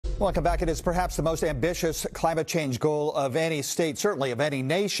Welcome back. It is perhaps the most ambitious climate change goal of any state, certainly of any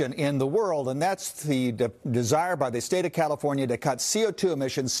nation in the world, and that's the desire by the state of California to cut CO2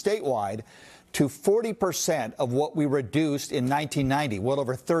 emissions statewide to 40% of what we reduced in 1990, well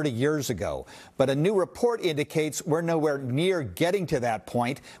over 30 years ago. But a new report indicates we're nowhere near getting to that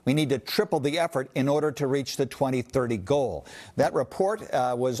point. We need to triple the effort in order to reach the 2030 goal. That report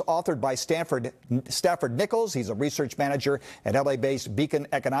was authored by Stafford Nichols. He's a research manager at LA-based Beacon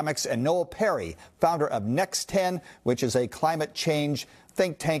Economics, and Noel Perry, founder of Next 10, which is a climate change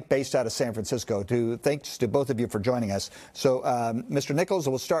think tank based out of San Francisco. Thanks to both of you for joining us. So, Mr. Nichols,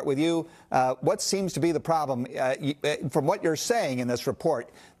 we'll start with you. What seems to be the problem? From what you're saying in this report,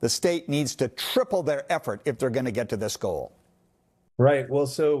 the state needs to triple their effort if they're going to get to this goal. Right. Well,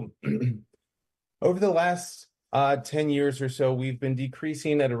 so over the last 10 years or so, we've been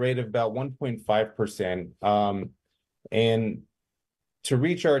decreasing at a rate of about 1.5%. And to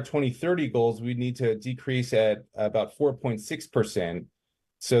reach our 2030 goals, we need to decrease at about 4.6%.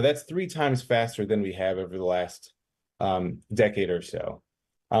 So that's 3 times faster than we have over the last decade or so.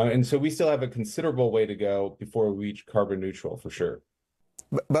 And so we still have a considerable way to go before we reach carbon neutral, for sure.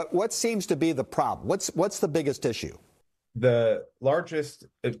 But what seems to be the problem? What's the biggest issue? The largest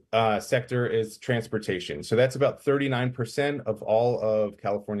sector is transportation. So that's about 39% of all of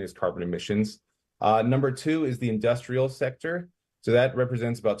California's carbon emissions. Number 2 is the industrial sector. So that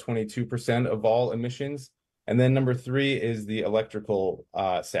represents about 22% of all emissions. And then number 3 is the electrical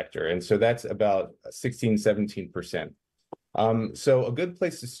sector. And so that's about 16, 17%. So a good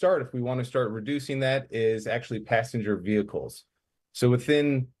place to start if we want to start reducing that is actually passenger vehicles. So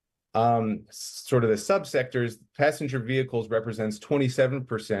within sort of the subsectors, passenger vehicles represents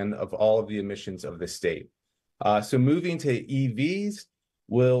 27% of all of the emissions of the state. So moving to EVs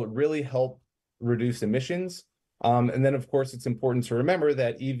will really help reduce emissions. And then, of course, it's important to remember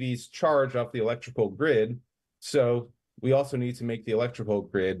that EVs charge off the electrical grid. So we also need to make the electrical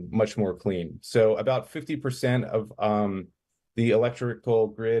grid much more clean. So about 50% of the electrical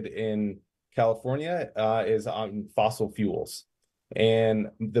grid in California is on fossil fuels.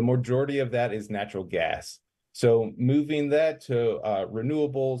 And the majority of that is natural gas. So moving that to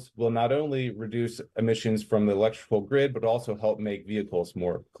renewables will not only reduce emissions from the electrical grid, but also help make vehicles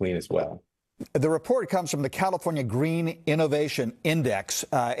more clean as well. The report comes from the California Green Innovation Index,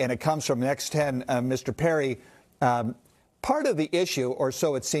 and it comes from Next 10. Mr. Perry, part of the issue, or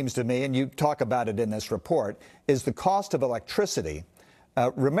so it seems to me, and you talk about it in this report, is the cost of electricity.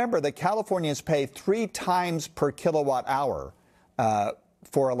 Remember that Californians pay 3 times per kilowatt hour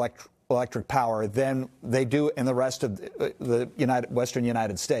for electric power than they do in the rest of the Western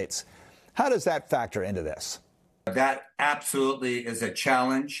United States. How does that factor into this? That absolutely is a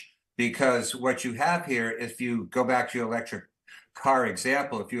challenge. Because what you have here, if you go back to your electric car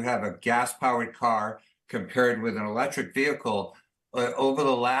example, if you have a gas-powered car compared with an electric vehicle, over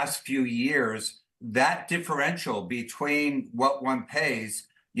the last few years, that differential between what one pays,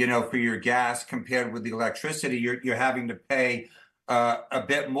 for your gas compared with the electricity, you're having to pay a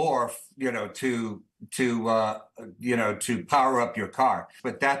bit more, to power up your car.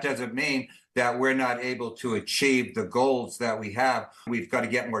 But that doesn't mean that we're not able to achieve the goals that we have. We've got to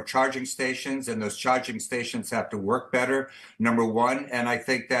get more charging stations, and those charging stations have to work better, number one. And I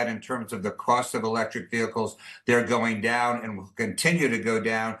think that in terms of the cost of electric vehicles, they're going down and will continue to go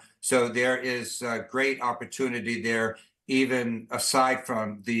down. So there is a great opportunity there, even aside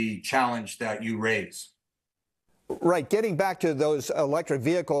from the challenge that you raise. Right. Getting back to those electric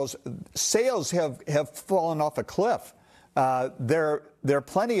vehicles, sales have fallen off a cliff. There are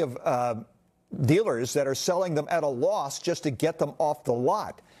plenty of dealers that are selling them at a loss just to get them off the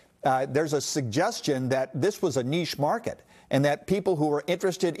lot. There's a suggestion that this was a niche market and that people who are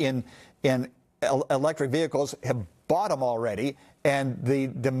interested in electric vehicles have bought them already, and the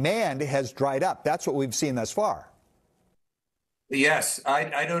demand has dried up. That's what we've seen thus far. Yes,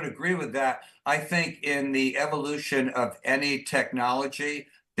 I don't agree with that. I think in the evolution of any technology,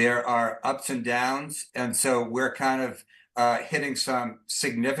 there are ups and downs. And so we're kind of hitting some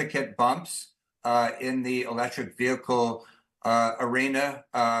significant bumps in the electric vehicle arena.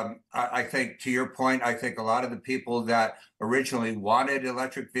 I think, to your point, I think a lot of the people that originally wanted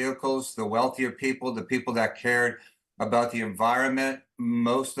electric vehicles, the wealthier people, the people that cared about the environment,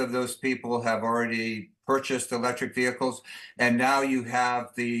 most of those people have already purchased electric vehicles. And now you have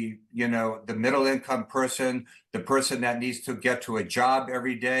the middle income person, the person that needs to get to a job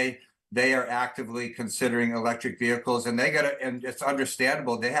every day. They are actively considering electric vehicles, and and it's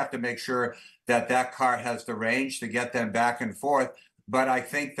understandable. They have to make sure that that car has the range to get them back and forth. But I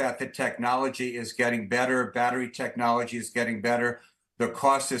think that the technology is getting better. Battery technology is getting better. The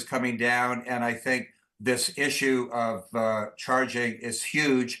cost is coming down, and I think this issue of charging is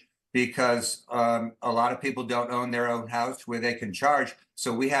huge because a lot of people don't own their own house where they can charge.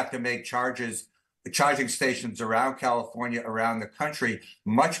 So we have to make charging stations around California, around the country,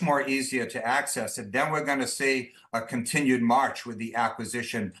 much more easier to access. And then we're going to see a continued march with the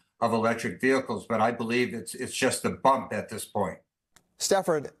acquisition of electric vehicles. But I believe it's just a bump at this point.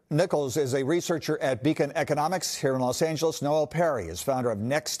 Stafford Nichols is a researcher at Beacon Economics here in Los Angeles. Noel Perry is founder of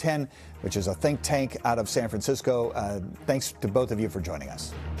Next 10, which is a think tank out of San Francisco. Thanks to both of you for joining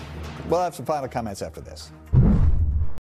us. We'll have some final comments after this.